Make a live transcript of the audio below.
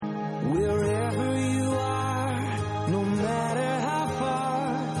Wherever you are, no matter how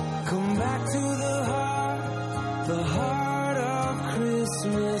far, come back to the heart of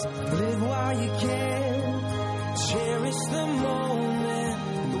Christmas. Live while you can, cherish the moment,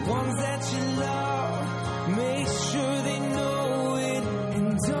 and the ones that you love. Make sure they know it,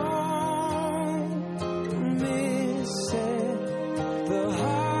 and don't miss it. The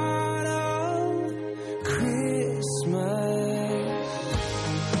heart of Christmas.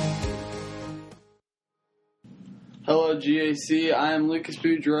 Hello, GAC. I am Lucas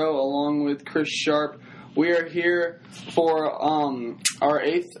Boudreau along with Chris Sharp. We are here for our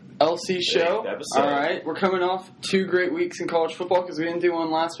 8th LC show. All right. We're coming off 2 great weeks in college football because we didn't do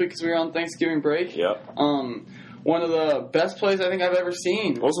one last week because we were on Thanksgiving break. Yep. One of the best plays I think I've ever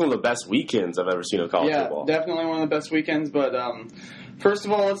seen. Also one of the best weekends I've ever seen of college football. Yeah, definitely one of the best weekends. But first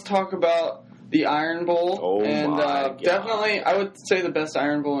of all, let's talk about the Iron Bowl. Oh, and my God. Definitely, I would say the best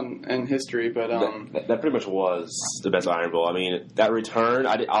Iron Bowl in history. But that pretty much was the best Iron Bowl. I mean, that return,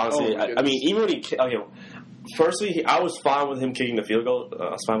 I mean, even when firstly, I was fine with him kicking the field goal. I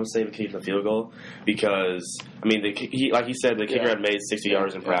was fine with Saban kicking the field goal because, I mean, like he said, the kicker had made 60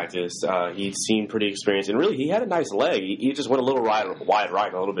 yards in practice. He seemed pretty experienced, and really, he had a nice leg. He just went a little wide right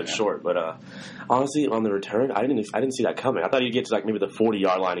and a little bit short. But honestly, on the return, I didn't see that coming. I thought he'd get to maybe the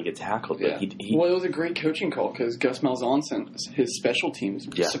 40-yard line and get tackled. But well, it was a great coaching call because Gus Malzahn sent his special team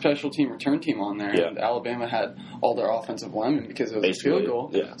return team on there, and Alabama had all their offensive linemen because it was a field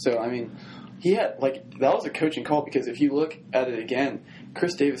goal. Yeah. So I mean. He had, that was a coaching call because if you look at it again,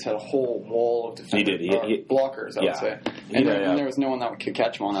 Chris Davis had a whole wall of defenders, blockers, I would say. And there was no one that could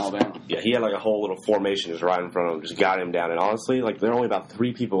catch him on Alabama. Yeah, he had a whole little formation just right in front of him, just got him down. And honestly, there were only about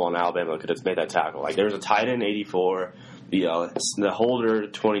 3 people on Alabama that could have made that tackle. There was a tight end, 84, the holder,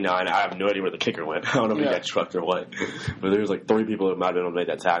 29. I have no idea where the kicker went. I don't know if he got trucked or what. But there was 3 people that might have been able to make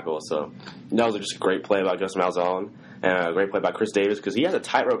that tackle. So that was just a great play by Gus Malzahn. And a great play by Chris Davis because he had a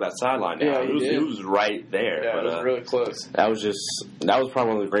tightrope that sideline down. Yeah, he was right there. Yeah, it was really close. That was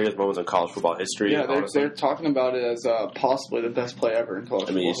probably one of the greatest moments in college football history. Yeah, they're talking about it as possibly the best play ever in college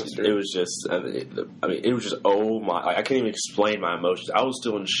football history. It was just oh my! I can't even explain my emotions. I was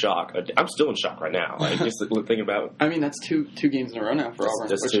still in shock. I'm still in shock right now. Just thinking about. I mean, that's two games in a row now for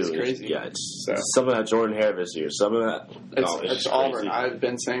Auburn, which is crazy. Yeah, it's some of that Jordan Hare this year. Some of that. It's Auburn. I've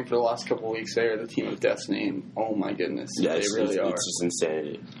been saying for the last couple of weeks they are the team of destiny. And oh my goodness. Yeah, they really are. It's just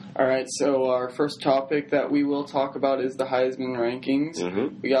insanity. All right, so our first topic that we will talk about is the Heisman rankings.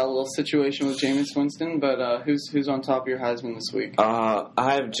 Mm-hmm. We got a little situation with Jameis Winston, but who's on top of your Heisman this week? I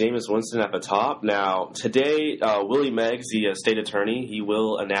have Jameis Winston at the top. Now, today, Willie Meggs, the state attorney, he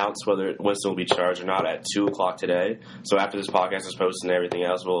will announce whether Winston will be charged or not at 2 o'clock today. So after this podcast is posted and everything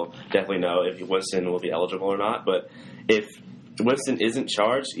else, we'll definitely know if Winston will be eligible or not. But if Winston isn't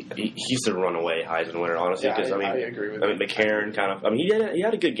charged, he's the runaway Heisman winner, honestly. Yeah, I agree with that. McCarron he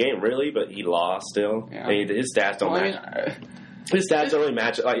had a good game, really, but he lost still. Yeah. His stats don't match. His stats don't really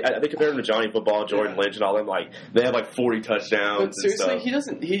match. They compare him to Johnny Football, Jordan Lynch, and all them. They have 40 touchdowns. But seriously, he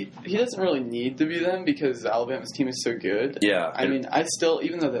doesn't really need to be them because Alabama's team is so good. Yeah, I mean,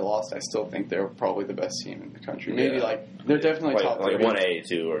 even though they lost, I still think they're probably the best team in the country. Maybe they're definitely top 30. 1A,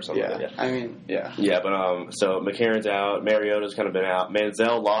 2 or something. Yeah, like that. I mean, yeah. Yeah, but so McCarron's out. Mariota's kind of been out.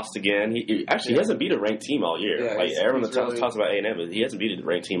 Manziel lost again. He hasn't beat a ranked team all year. Yeah, everyone talks about A&M, but he hasn't beat a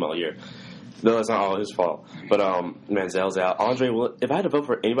ranked team all year. No, that's not all his fault. But Manziel's out. If I had to vote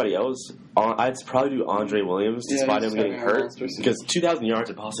for anybody else, I'd probably do Andre Williams despite him getting hurt. Because 2,000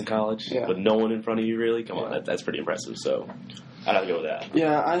 yards at Boston College with no one in front of you, really? Come on, that's pretty impressive. So I'd have to go with that.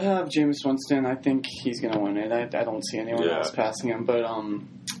 Yeah, I have Jameis Winston. I think he's going to win it. I don't see anyone else passing him. But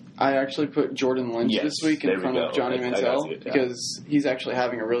I actually put Jordan Lynch this week in front of Johnny Manziel because he's actually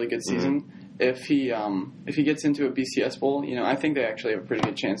having a really good season. Mm-hmm. If he gets into a BCS bowl, I think they actually have a pretty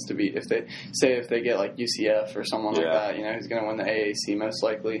good chance to beat. If they get UCF or someone like that, who's going to win the AAC most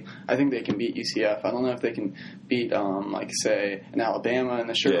likely. I think they can beat UCF. I don't know if they can beat say an Alabama in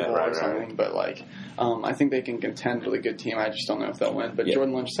the Sugar Bowl or something, but I think they can contend with a good team. I just don't know if they'll win. But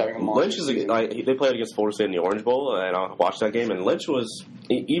Jordan Lynch is having a monster. Lynch is they played against Florida State in the Orange Bowl, and I watched that game. And Lynch was,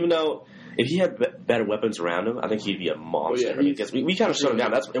 even though. If he had better weapons around him, I think he'd be a monster. Because we kind of shut him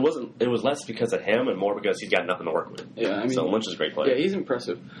down. It was less because of him and more because he's got nothing to work with. Yeah, so Lynch is a great player. Yeah, he's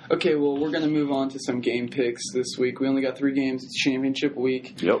impressive. Okay, well, we're going to move on to some game picks this week. We only got 3 games. It's championship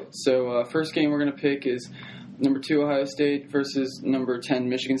week. Yep. So first game we're going to pick is number 2 Ohio State versus number 10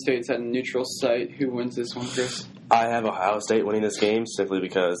 Michigan State. It's at a neutral site. Who wins this one, Chris? I have Ohio State winning this game simply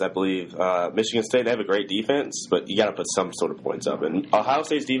because I believe Michigan State, they have a great defense, but you got to put some sort of points up. And Ohio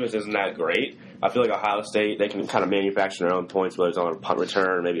State's defense isn't that great, I feel like Ohio State, they can kind of manufacture their own points, whether it's on a punt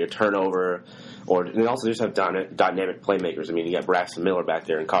return, maybe a turnover, or they also just have dynamic playmakers. I mean, you got Braxton Miller back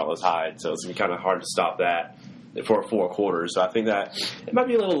there and Carlos Hyde, so it's going to be kind of hard to stop that for 4 quarters. So I think that it might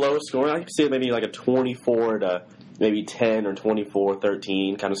be a little lower scoring. I could see it maybe like a 24 to maybe 10 or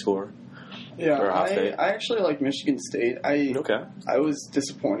 24-13 kind of score. Yeah, I actually like Michigan State. I was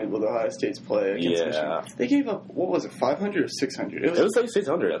disappointed with Ohio State's play against Michigan. They gave up, what was it, 500 or 600? It was like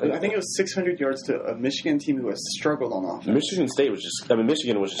 600, I think. I think it was 600 yards to a Michigan team who has struggled on offense. Michigan State was just,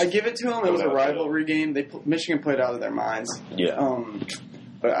 Michigan was just... I give it to them. It was a rivalry game. Michigan played out of their minds. Yeah.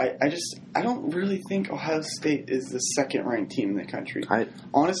 But I don't really think Ohio State is the second-ranked team in the country.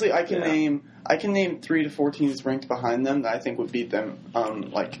 Honestly, I can name 3 to 4 teams ranked behind them that I think would beat them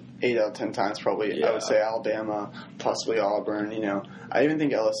like 8 out of 10 times probably. Yeah. I would say Alabama, possibly Auburn. I even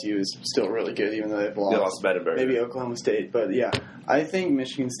think LSU is still really good, even though they've lost maybe Oklahoma State. But yeah, I think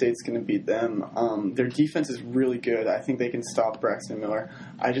Michigan State's going to beat them. Their defense is really good. I think they can stop Braxton Miller.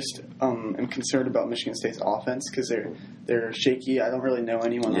 I just am concerned about Michigan State's offense because they're shaky. I don't really know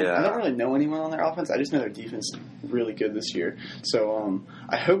anyone. I don't really know anyone on their offense. I just know their defense is really good this year. So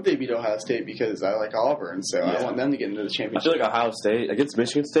I hope they beat Ohio State because I like Auburn. So I want them to get into the championship. I feel like Ohio State against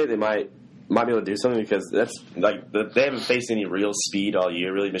Michigan State, they might be able to do something because that's like they haven't faced any real speed all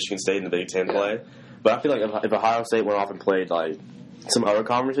year. Really, Michigan State in the Big Ten play. But I feel like if Ohio State went off and played like some other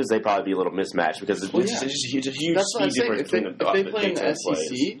conferences, they'd probably be a little mismatched because it's just a huge speed difference between if they play in the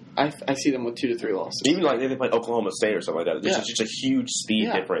SEC, I see them with 2 to 3 losses. Even like if they play Oklahoma State or something like that, there's just a huge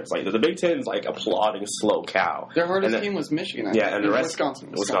speed difference. Like the Big Ten's like a plodding, slow cow. Their hardest team was Michigan. And the rest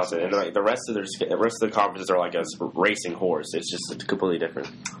Wisconsin, and like the rest of the conferences are like a racing horse. It's just completely different.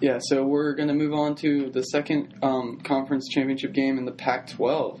 Yeah, so we're going to move on to the second conference championship game in the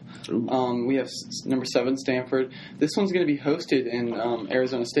Pac-12. We have number 7 Stanford. This one's going to be hosted in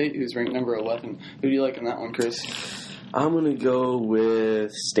Arizona State, who's ranked number 11. Who do you like in that one, Chris? I'm going to go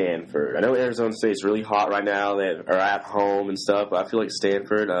with Stanford. I know Arizona State's really hot right now. They are at home and stuff, but I feel like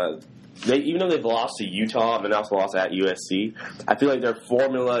Stanford, even though they've lost to Utah and then also lost at USC, I feel like their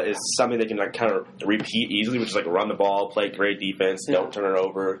formula is something they can like kind of repeat easily, which is like run the ball, play great defense, don't turn it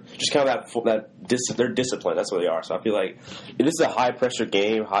over. Just kind of they're disciplined. That's what they are. So I feel like this is a high pressure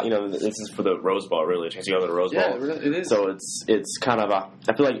game. This is for the Rose Bowl, really. A chance to go to the Rose Bowl. Yeah, it is. So it's kind of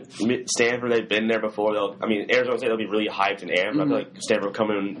I feel like Stanford, they've been there before. Arizona State, they'll be really hyped and amped. Mm-hmm. I feel like Stanford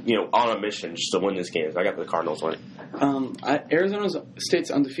coming on a mission just to win this game. So I got the Cardinals winning. Arizona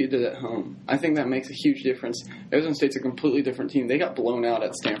State's undefeated at home. I think that makes a huge difference. Arizona State's a completely different team. They got blown out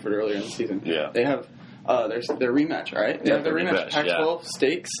at Stanford earlier in the season. Yeah. They have their rematch, right? They have their rematch. Pac-12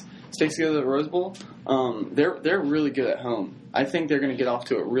 stakes together the Rose Bowl. They're really good at home. I think they're going to get off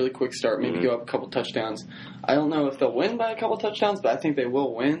to a really quick start, maybe go up a couple touchdowns. I don't know if they'll win by a couple touchdowns, but I think they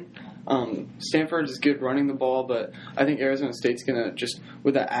will win. Stanford is good running the ball, but I think Arizona State's going to just,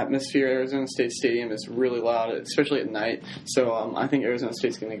 with that atmosphere, Arizona State Stadium is really loud, especially at night. So I think Arizona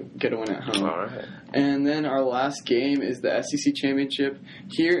State's going to get a win at home. All right. And then our last game is the SEC Championship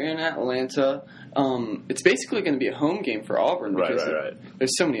here in Atlanta. It's basically going to be a home game for Auburn because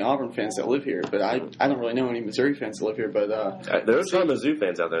there's so many Auburn fans that live here, but I don't really know any Missouri fans that live here. But there's some Mizzou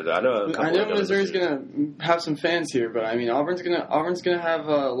fans out there, though. I know Missouri's going to have some fans here, but I mean Auburn's going to have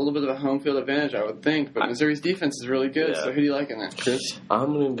a little bit of a home field advantage, I would think. But Missouri's defense is really good. So who do you like in that, Chris?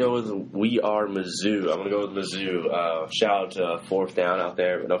 I'm going to go with We Are Mizzou. I'm going to go with Mizzou. Shout out to Fifth Down.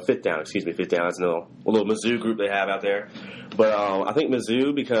 Fifth Down. That's a little Mizzou group they have out there. But I think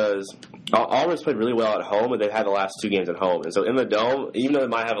Mizzou because Auburn's played really well at home, and they've had the last 2 games at home. And so in the Dome, even though it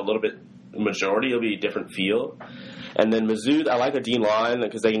might have a little bit majority, it'll be a different feel. And then Mizzou, I like the D line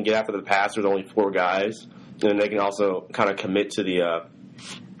because they can get after the pass. There's only 4 guys. And then they can also kind of commit to the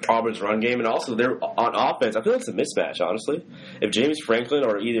Auburn's run game. And also, they're on offense. I feel like it's a mismatch, honestly. If James Franklin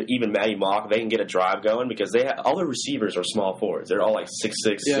or even Matty Mock, they can get a drive going because all their receivers are small forwards. They're all like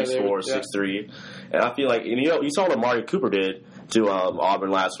 6'6", 6'4", 6'3". And I feel like, you saw what Amari Cooper did to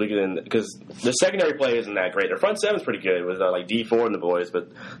Auburn last week, because the secondary play isn't that great. Their front seven's pretty good with like D4 and the boys, but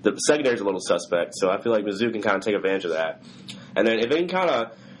the secondary's a little suspect. So I feel like Mizzou can kind of take advantage of that. And then if they can kind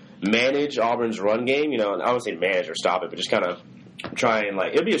of manage Auburn's run game, and I wouldn't say manage or stop it, but just kind of try and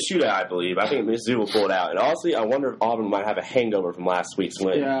it'll be a shootout, I believe. I think Mizzou will pull it out. And honestly, I wonder if Auburn might have a hangover from last week's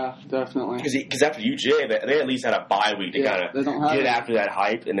win. Yeah, definitely. Because after UJ, they at least had a bye week to kind of get after that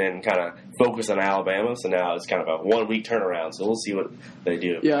hype and then kind of focus on Alabama. So now it's kind of a 1-week turnaround. So we'll see what they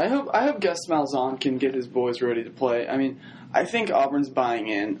do. Yeah, I hope Gus Malzahn can get his boys ready to play. I mean, I think Auburn's buying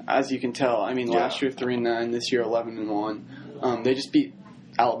in, as you can tell. I mean, last year 3-9, this year 11-1. They just beat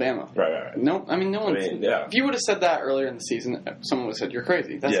Alabama. Right. No, I mean, no one. If you would have said that earlier in the season, someone would have said, you're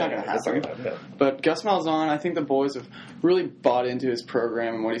crazy. That's not going to happen. But Gus Malzahn, I think the boys have really bought into his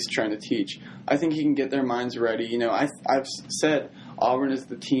program and what he's trying to teach. I think he can get their minds ready. You know, I've said Auburn is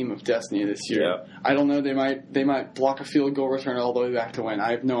the team of destiny this year. Yeah. I don't know. They might block a field goal, return all the way back to win.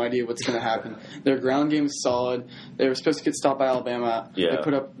 I have no idea what's going to happen. Their ground game is solid. They were supposed to get stopped by Alabama. Yeah.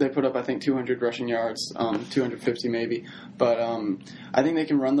 They put up I think 200 rushing yards, 250 maybe. But I think they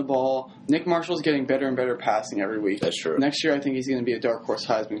can run the ball. Nick Marshall's getting better and better passing every week. That's true. Next year I think he's going to be a dark horse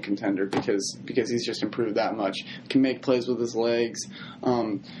Heisman contender because he's just improved that much. Can make plays with his legs.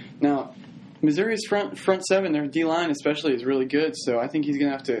 Now, Missouri's front seven, their D-line especially, is really good, so I think he's going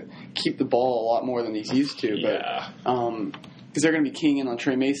to have to keep the ball a lot more than he's used to. Yeah. But because they're going to be keying in on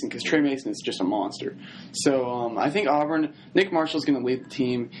Trey Mason, because Trey Mason is just a monster. So I think Auburn, Nick Marshall's going to lead the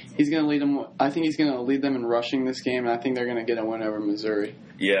team. He's going to lead them. I think he's going to lead them in rushing this game, and I think they're going to get a win over Missouri.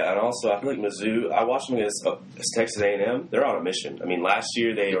 Yeah, and also I feel like Mizzou. I watched them against Texas A&M. They're on a mission. I mean, last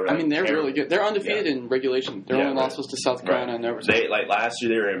year they were. They're really good. They're undefeated in regulation. Their only loss was to South Carolina and Everton. Last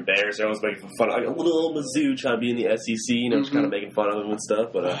year they were embarrassed. Everyone was making fun of little Mizzou trying to be in the SEC. Just kind of making fun of them and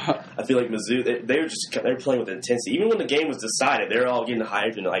stuff. But I feel like Mizzou they were playing with intensity. Even when the game was decided, they were all getting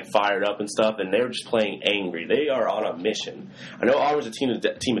hyped and fired up and stuff, and they were just playing angry. They are on a mission. I know Auburn's a team of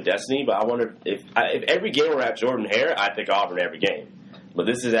destiny, but I wonder if every game were at Jordan Hare, I'd pick Auburn every game. But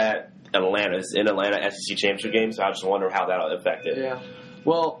this is at Atlanta. It's in Atlanta SEC championship game, so I just wonder how that'll affect it. Yeah.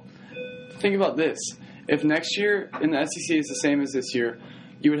 Well, think about this. If next year in the SEC is the same as this year,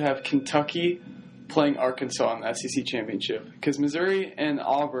 you would have Kentucky playing Arkansas in the SEC championship. Because Missouri and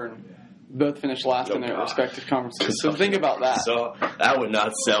Auburn both finished last in their respective conferences. So think about that. So that would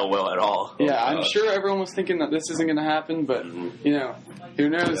not sell well at all. Yeah, I'm sure everyone was thinking that this isn't going to happen, but, who knows?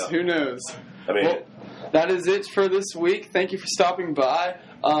 Yeah. Who knows? I mean... that is it for this week. Thank you for stopping by.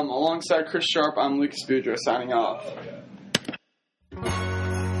 Alongside Chris Sharp, I'm Lucas Boudreau signing off.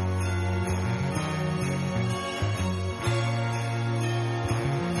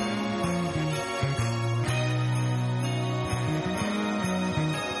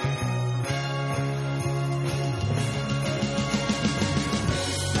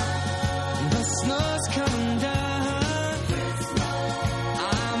 The snow's coming down.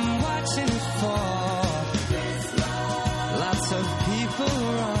 I'm watching it fall. Lots of people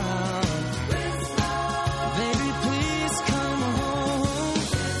around. Baby, please come home.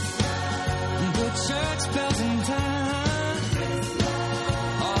 The church bells in town,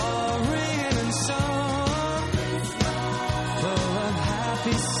 all ringing in song, full of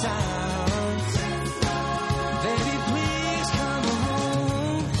happy sounds. Baby, please come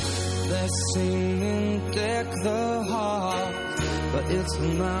home. They're singing Deck the Hall, but it's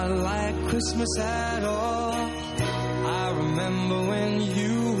not like Christmas at all. I remember when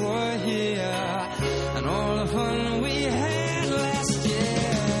you were here and all the fun we had.